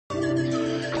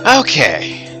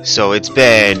Okay, so it's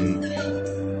been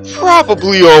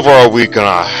probably over a week and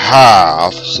a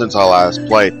half since I last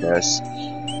played this.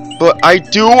 But I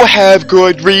do have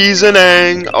good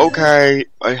reasoning. Okay,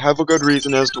 I have a good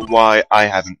reason as to why I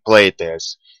haven't played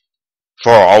this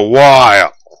for a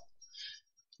while.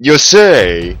 You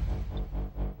see,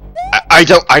 I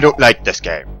don't like this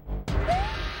game.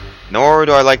 Nor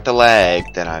do I like the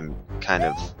lag that I'm kind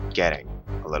of getting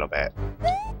a little bit.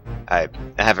 I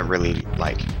haven't really,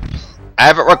 I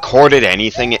haven't recorded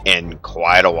anything in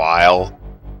quite a while.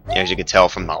 As you can tell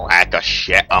from the lack of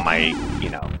shit on my,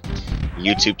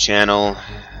 YouTube channel.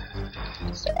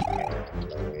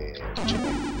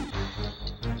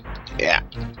 Yeah.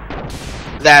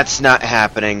 That's not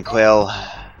happening, Quill.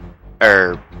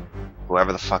 Or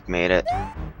whoever the fuck made it.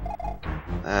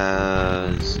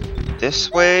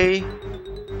 This way?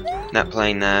 Not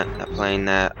playing that, not playing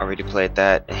that. Already played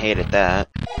that, hated that.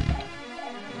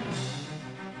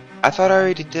 I thought I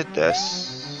already did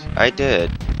this. I did.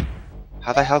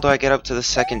 How the hell do I get up to the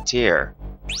second tier?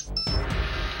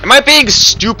 Am I being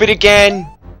stupid again?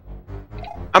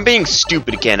 I'm being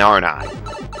stupid again, aren't I?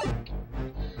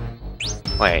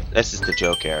 Wait, this is the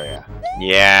joke area.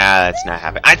 Yeah, that's not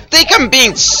happening. I think I'm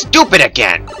being stupid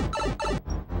again!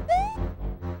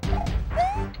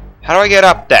 How do I get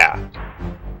up there?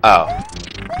 Oh.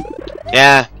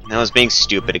 Yeah, I was being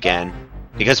stupid again.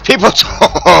 Because people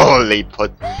totally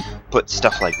put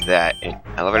stuff like that in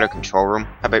elevator control room.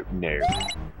 How about no?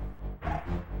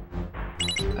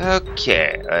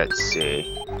 Okay, let's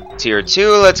see. Tier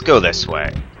 2, let's go this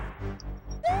way.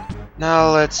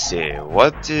 Now let's see,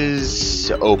 what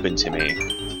is open to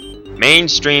me?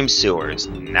 Mainstream sewers,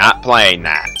 not playing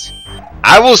that.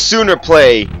 I will sooner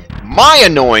play my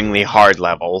annoyingly hard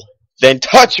level than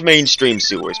touch mainstream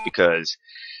sewers because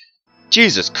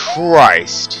Jesus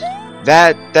Christ.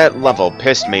 That level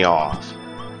pissed me off.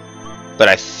 But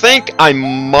I think I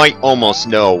might almost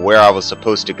know where I was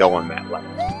supposed to go on that level.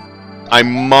 I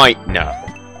might know.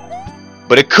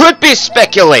 But it could be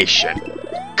speculation.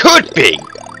 Could be.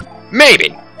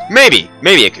 Maybe. Maybe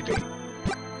it could be.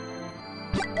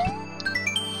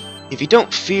 If you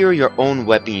don't fear your own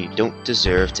weapon, you don't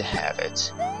deserve to have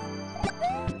it.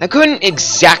 I couldn't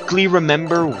exactly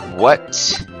remember what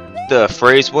the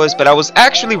phrase was, but I was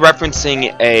actually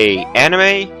referencing a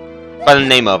anime by the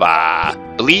name of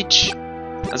Bleach.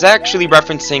 I was actually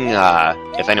referencing,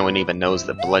 if anyone even knows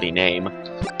the bloody name,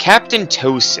 Captain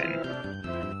Tosin.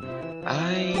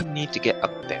 I need to get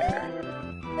up there.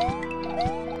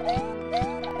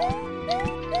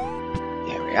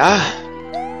 There we are.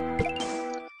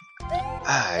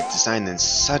 It's designed in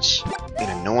such an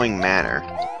annoying manner.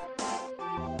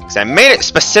 Because I made it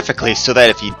specifically so that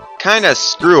if you kind of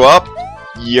screw up,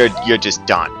 you're just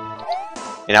done.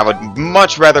 And I would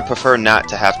much rather prefer not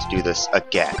to have to do this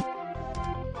again.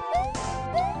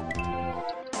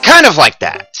 Kind of like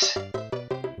that.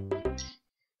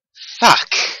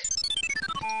 Fuck.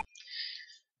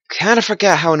 Kind of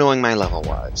forgot how annoying my level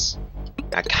was.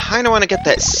 I kind of want to get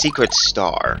that secret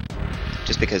star.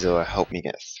 Just because it will help me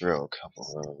get through a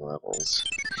couple of levels.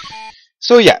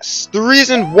 So yes, the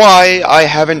reason why I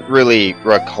haven't really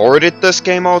recorded this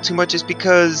game all too much is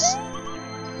because...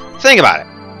 Think about it.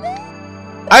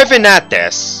 I've been at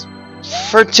this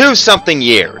for 2-something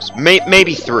years.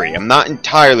 Maybe 3. I'm not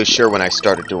entirely sure when I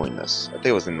started doing this. I think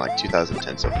it was in like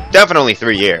 2010, so definitely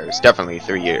 3 years. Definitely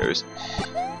 3 years.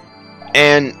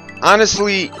 And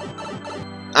honestly,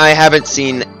 I haven't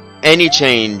seen any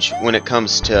change when it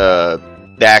comes to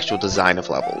the actual design of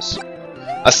levels.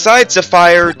 Aside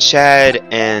Sapphire, Chad,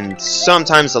 and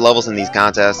sometimes the levels in these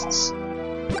contests,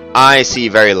 I see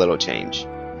very little change.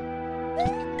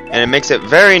 And it makes it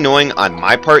very annoying on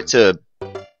my part to,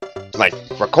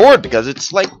 record, because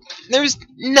it's like, there's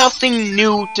nothing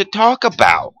new to talk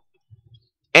about.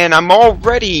 And I'm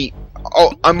already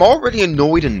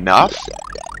annoyed enough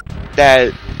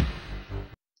that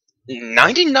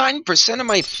 99% of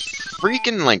my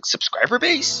freaking, subscriber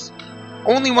base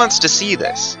only wants to see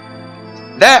this.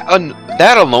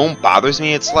 That alone bothers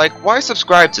me. It's like, why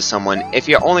subscribe to someone if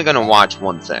you're only gonna watch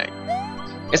one thing?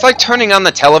 It's like turning on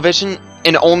the television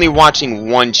and only watching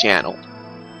one channel.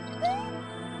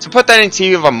 To put that into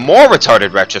even a more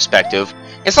retarded retrospective,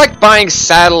 it's like buying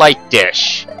satellite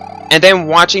dish and then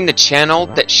watching the channel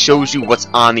that shows you what's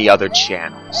on the other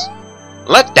channels.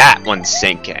 Let that one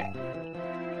sink in.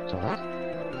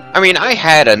 I mean, I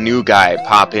had a new guy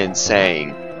pop in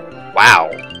saying,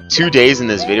 wow, 2 days in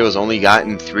this video has only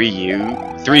gotten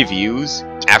 3 views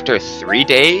after 3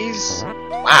 days?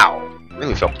 Wow, I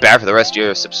really feel bad for the rest of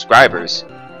your subscribers.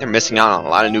 They're missing out on a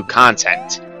lot of new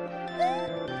content.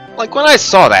 Like, when I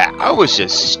saw that, I was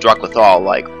just struck with awe,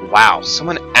 like, wow,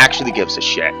 someone actually gives a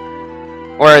shit.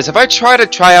 Whereas if I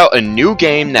try out a new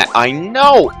game that I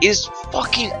know is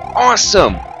fucking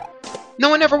awesome, no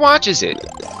one ever watches it.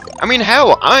 I mean,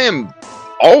 hell, I am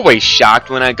always shocked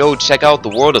when I go check out the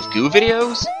World of Goo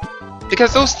videos,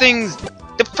 because those things,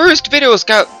 the first videos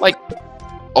got, like,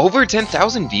 over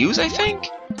 10,000 views, I think?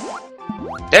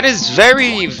 That is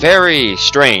very, very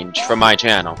strange for my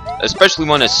channel, especially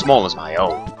one as small as my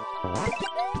own.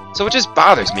 So it just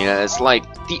bothers me that it's like,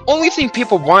 the only thing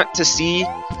people want to see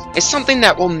is something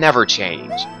that will never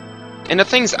change. And the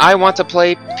things I want to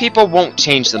play, people won't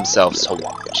change themselves to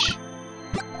watch.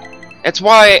 It's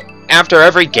why, after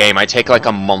every game, I take like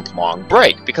a month-long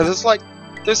break, because it's like,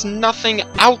 there's nothing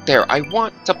out there I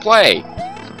want to play.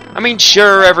 I mean,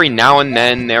 sure, every now and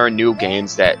then there are new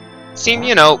games that seem,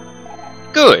 you know,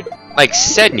 good. Like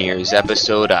Sednier's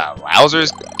episode,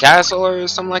 Wowzer's Castle or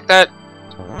something like that.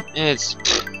 It's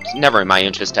never in my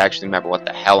interest to actually remember what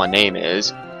the hell a name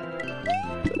is.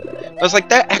 I was like,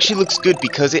 that actually looks good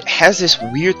because it has this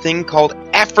weird thing called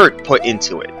effort put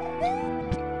into it.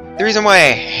 The reason why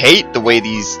I hate the way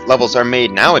these levels are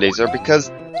made nowadays are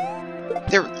because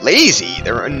they're lazy,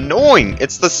 they're annoying.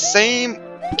 It's the same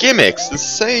gimmicks, the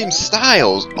same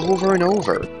styles over and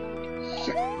over.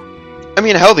 I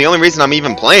mean, hell, the only reason I'm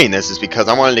even playing this is because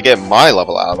I wanted to get my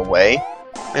level out of the way.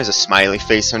 There's a smiley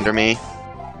face under me.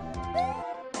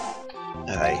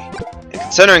 And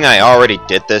considering I already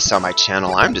did this on my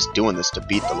channel, I'm just doing this to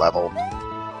beat the level.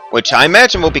 Which I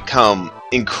imagine will become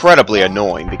incredibly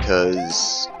annoying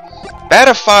because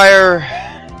Batafire,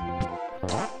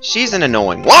 she's an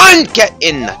annoying one! Get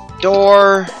in the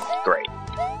door! Great.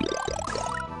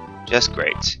 Just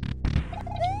great.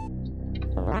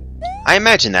 I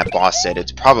imagine that boss said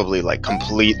it's probably like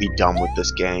completely done with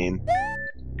this game.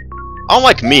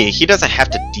 Unlike me, he doesn't have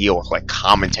to deal with like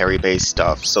commentary-based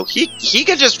stuff, so he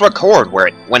can just record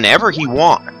whenever he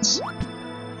wants.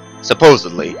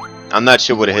 Supposedly. I'm not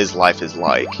sure what his life is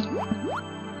like.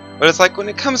 But it's like, when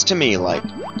it comes to me, like,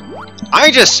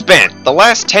 I just spent the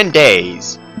last 10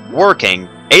 days working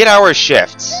 8-hour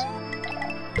shifts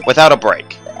without a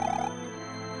break.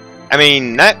 I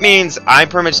mean, that means I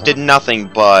pretty much did nothing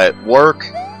but work,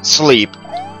 sleep,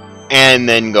 and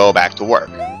then go back to work.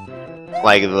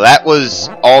 Like, that was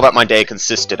all that my day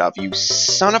consisted of, you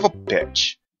son of a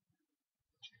bitch.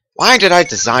 Why did I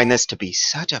design this to be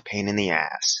such a pain in the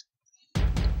ass?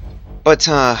 But,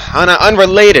 on an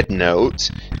unrelated note,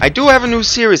 I do have a new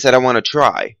series that I want to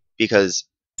try, because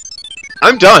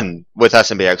I'm done with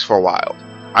SMBX for a while.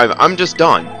 I'm just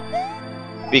done.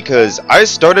 Because I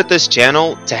started this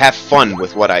channel to have fun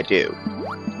with what I do.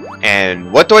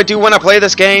 And what do I do when I play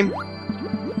this game?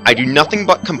 I do nothing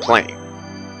but complain.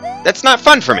 That's not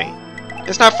fun for me.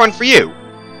 It's not fun for you.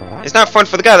 It's not fun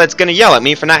for the guy that's gonna yell at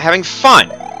me for not having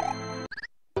fun.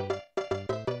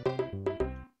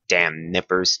 Damn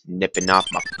nippers nipping off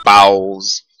my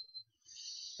bowels.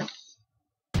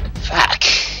 Fuck.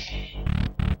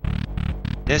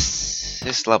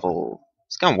 This level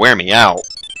is gonna wear me out.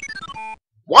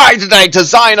 Why did I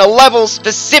design a level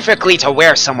specifically to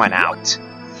wear someone out?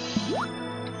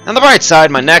 On the bright side,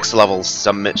 my next level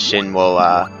submission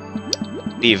will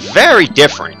be very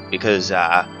different because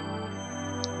well,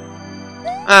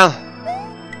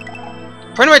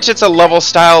 pretty much it's a level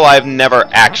style I've never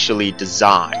actually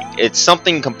designed. It's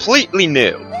something completely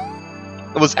new.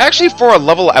 It was actually for a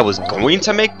level I was going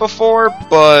to make before,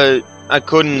 but I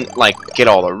couldn't, like, get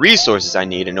all the resources I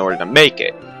need in order to make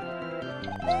it.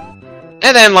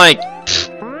 And then, like,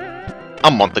 a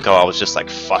month ago, I was just like,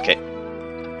 fuck it.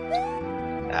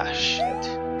 Ah, shit.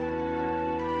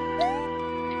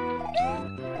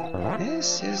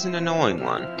 This is an annoying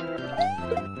one.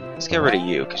 Let's get rid of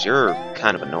you, because you're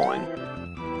kind of annoying.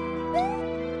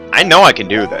 I know I can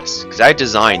do this, because I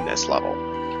designed this level.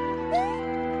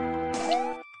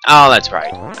 Oh, that's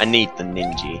right. I need the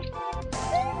ninja.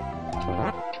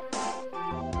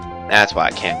 That's why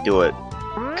I can't do it.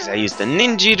 Because I used the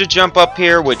ninja to jump up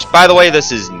here, which, by the way,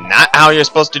 this is not how you're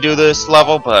supposed to do this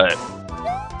level, but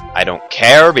I don't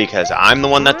care because I'm the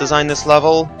one that designed this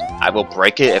level. I will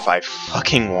break it if I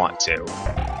fucking want to.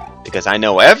 Because I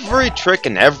know every trick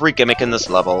and every gimmick in this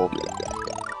level.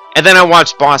 And then I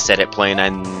watched Boss Edit playing,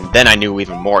 and then I knew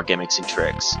even more gimmicks and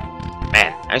tricks.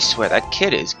 Man, I swear, that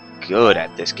kid is good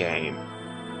at this game.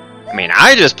 I mean,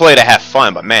 I just play to have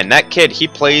fun, but man, that kid, he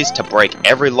plays to break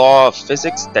every law of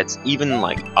physics that's even,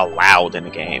 like, allowed in a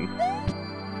game.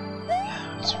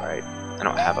 That's right. I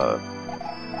don't have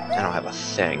a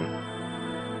thing.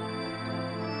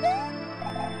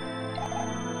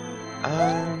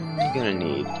 I'm gonna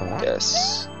need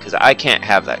this. because I can't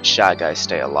have that shy guy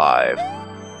stay alive.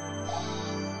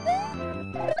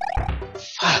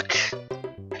 Fuck.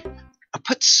 I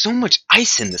put so much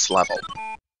ice in this level.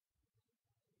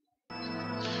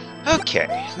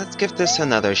 Okay, let's give this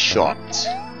another shot.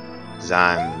 Because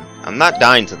I'm not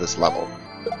dying to this level.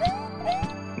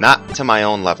 Not to my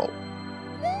own level.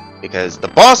 Because the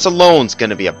boss alone's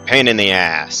gonna be a pain in the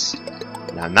ass.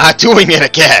 And I'm not doing it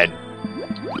again.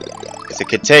 Because it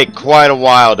could take quite a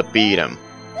while to beat him.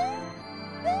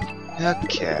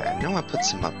 Okay, now I put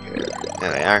some up here.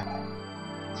 There they are.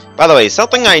 By the way,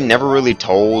 something I never really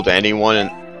told anyone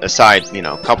aside, you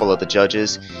know, a couple of the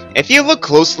judges. If you look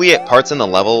closely at parts in the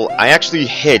level, I actually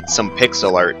hid some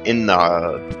pixel art in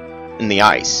the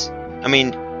ice. I mean,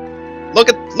 look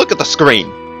at the screen.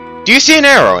 Do you see an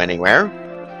arrow anywhere?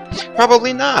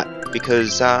 Probably not,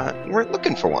 because you weren't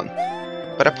looking for one.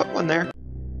 But I put one there.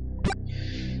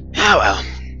 Ah well,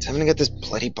 time to get this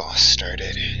bloody boss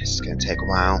started. It's gonna take a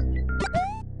while.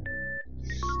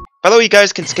 By the way, you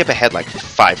guys can skip ahead like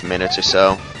 5 minutes or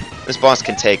so. This boss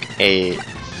can take a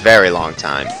very long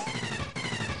time.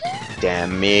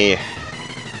 Damn me.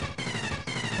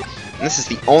 And this is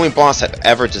the only boss I've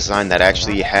ever designed that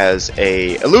actually has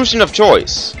a illusion of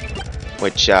choice.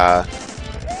 Which,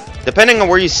 depending on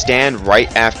where you stand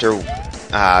right after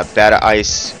Bad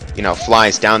Ice, you know,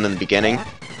 flies down in the beginning,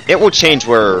 it will change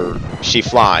where she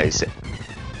flies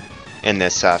in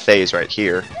this phase right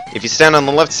here. If you stand on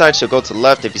the left side, she'll go to the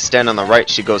left. If you stand on the right,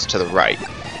 she goes to the right.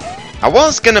 I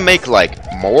was gonna make like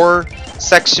more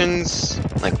sections,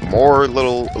 like more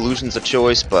little illusions of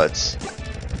choice, but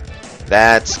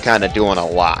that's kind of doing a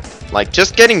lot. Like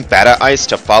just getting Beta Ice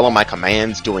to follow my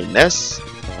commands doing this.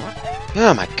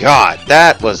 Oh my god,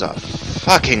 that was a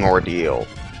fucking ordeal.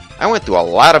 I went through a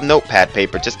lot of notepad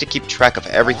paper just to keep track of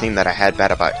everything that I had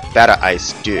Beta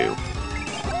Ice do.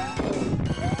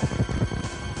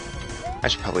 I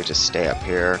should probably just stay up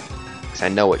here, because I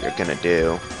know what you're gonna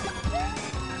do.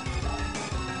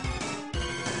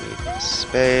 Need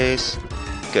space.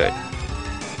 Good.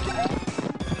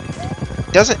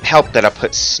 Doesn't help that I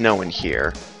put snow in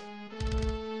here.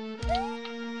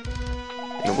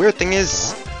 And the weird thing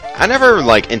is, I never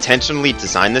like intentionally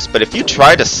designed this, but if you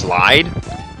try to slide,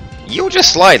 you'll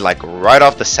just slide like right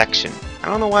off the section. I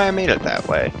don't know why I made it that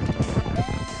way.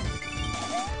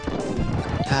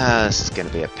 This is gonna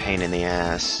be a pain in the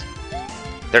ass.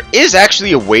 There is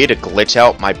actually a way to glitch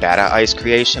out my Beta Ice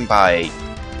creation by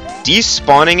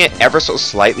despawning it ever so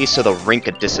slightly so the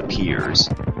Rinka disappears.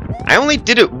 I only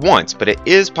did it once, but it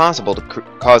is possible to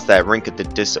cause that Rinka to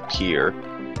disappear.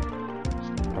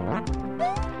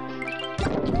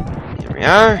 Here we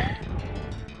are.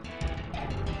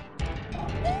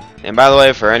 And by the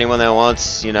way, for anyone that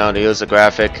wants, you know, to use a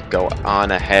graphic, go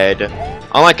on ahead.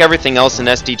 Unlike everything else in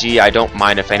SDG, I don't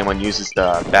mind if anyone uses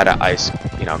the Beta Ice,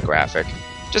 you know, graphic.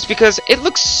 Just because it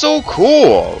looks so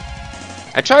cool!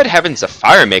 I tried having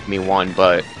Zephyr make me one,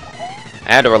 but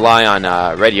I had to rely on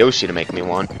Red Yoshi to make me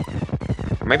one.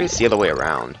 Or maybe it's the other way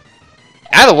around.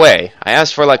 Either way, I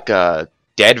asked for like a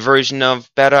dead version of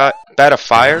Beta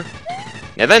Fire.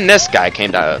 And then this guy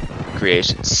came to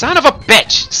creation. Son of a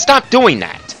bitch! Stop doing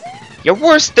that! You're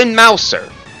worse than Mouser.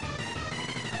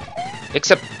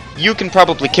 Except you can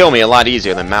probably kill me a lot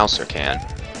easier than Mouser can.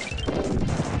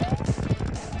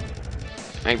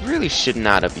 I really should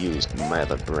not have used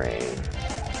Mother Brain.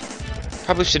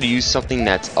 Probably should have used something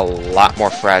that's a lot more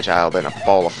fragile than a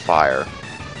ball of fire.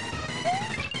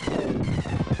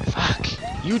 Fuck.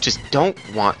 You just don't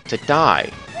want to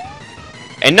die.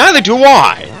 And neither do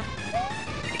I!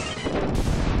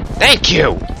 Thank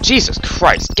you! Jesus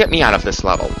Christ, get me out of this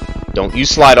level. Don't you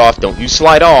slide off, don't you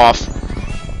slide off!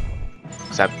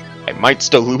 Because I might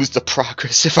still lose the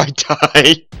progress if I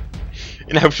die.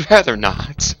 And I would rather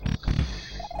not.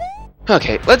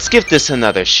 Okay, let's give this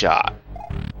another shot.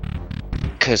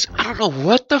 Because I don't know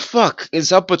what the fuck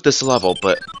is up with this level,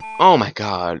 but oh my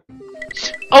god.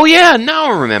 Oh yeah, now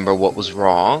I remember what was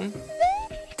wrong.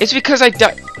 It's because I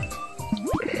died.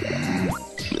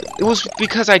 It was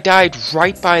because I died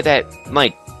right by that,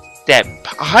 like, that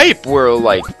pipe where,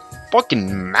 like,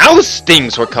 fucking mouse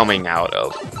things were coming out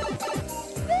of.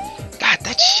 God,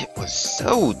 that shit was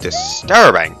so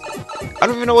disturbing. I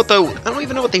don't even know what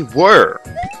they were.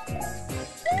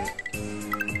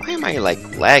 Why am I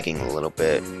like lagging a little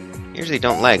bit? Usually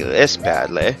don't lag this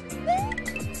badly.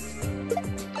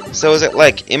 So is it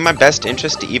like in my best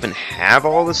interest to even have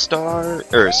all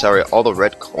the all the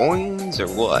red coins or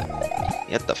what?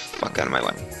 Get the fuck out of my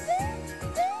way.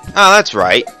 Oh, that's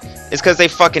right. It's because they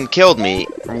fucking killed me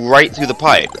right through the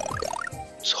pipe.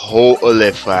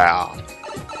 Totally fair.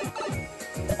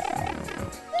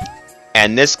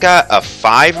 And this got a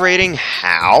 5 rating?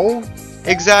 How?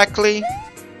 Exactly?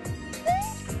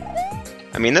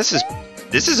 I mean, this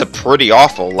is a pretty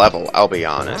awful level, I'll be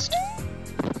honest.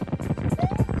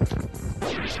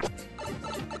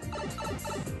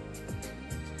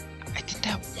 I did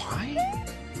that, why?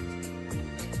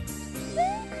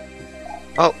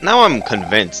 Well, now I'm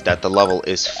convinced that the level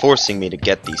is forcing me to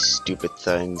get these stupid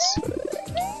things.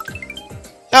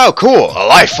 Oh, cool, a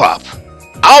life up!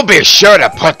 I'll be sure to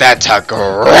put that to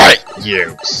great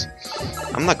use!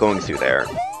 I'm not going through there.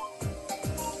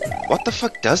 What the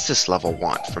fuck does this level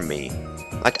want from me?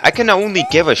 Like, I can only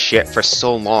give a shit for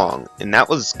so long, and that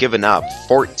was given up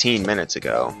 14 minutes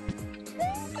ago.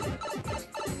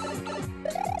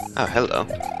 Oh, hello.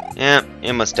 Yeah,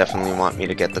 it must definitely want me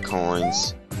to get the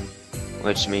coins.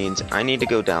 Which means I need to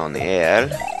go down there.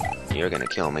 You're gonna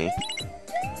kill me.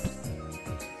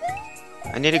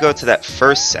 I need to go to that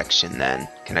first section then.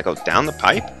 Can I go down the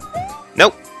pipe?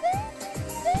 Nope.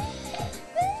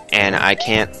 And I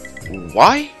can't...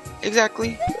 Why?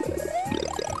 Exactly?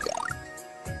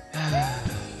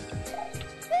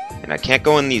 And I can't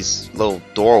go in these little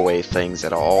doorway things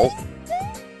at all.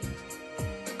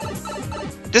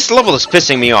 This level is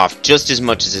pissing me off just as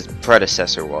much as its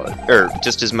predecessor was. Or,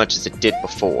 just as much as it did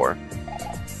before.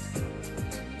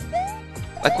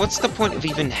 Like, what's the point of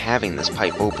even having this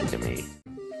pipe open to me?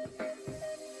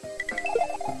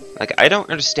 Like, I don't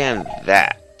understand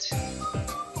that.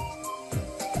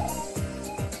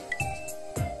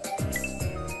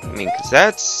 I mean, cause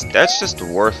that's just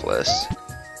worthless.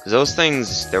 Cause those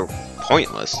things, they're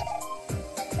pointless.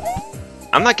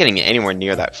 I'm not getting anywhere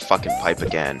near that fucking pipe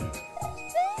again.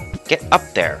 Get up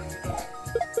there.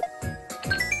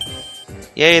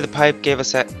 Yay, the pipe gave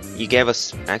us that. You gave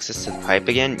us access to the pipe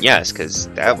again? Yes, cause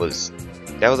that was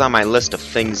on my list of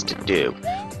things to do.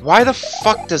 Why the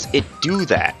fuck does it do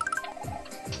that?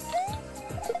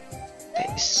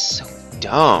 That is so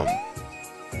dumb.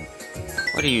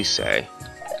 What do you say?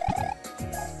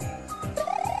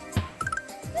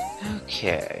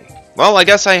 Okay. Well, I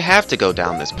guess I have to go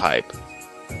down this pipe.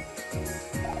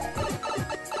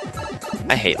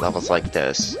 I hate levels like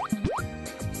this.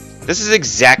 This is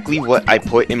exactly what I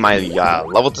put in my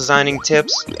level designing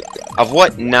tips of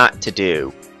what not to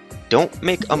do. Don't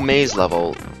make a maze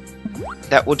level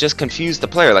that will just confuse the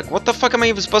player. Like, what the fuck am I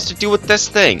even supposed to do with this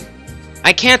thing?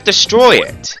 I can't destroy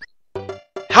it.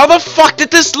 How the fuck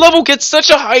did this level get such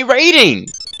a high rating?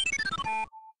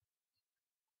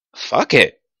 Fuck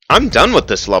it. I'm done with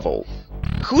this level.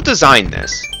 Who designed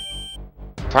this?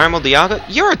 Primal Diaga?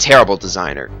 You're a terrible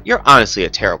designer. You're honestly a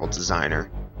terrible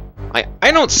designer.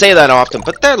 I don't say that often,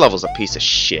 but that level's a piece of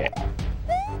shit.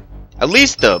 At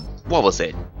least the... What was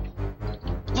it?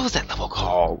 What was that level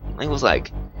called? It was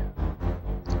like...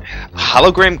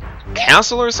 Hologram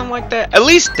Castle or something like that? At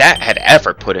least that had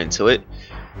effort put into it.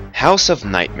 House of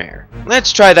Nightmare.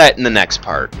 Let's try that in the next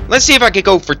part. Let's see if I can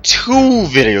go for 2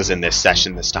 videos in this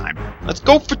session this time. Let's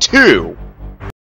go for 2!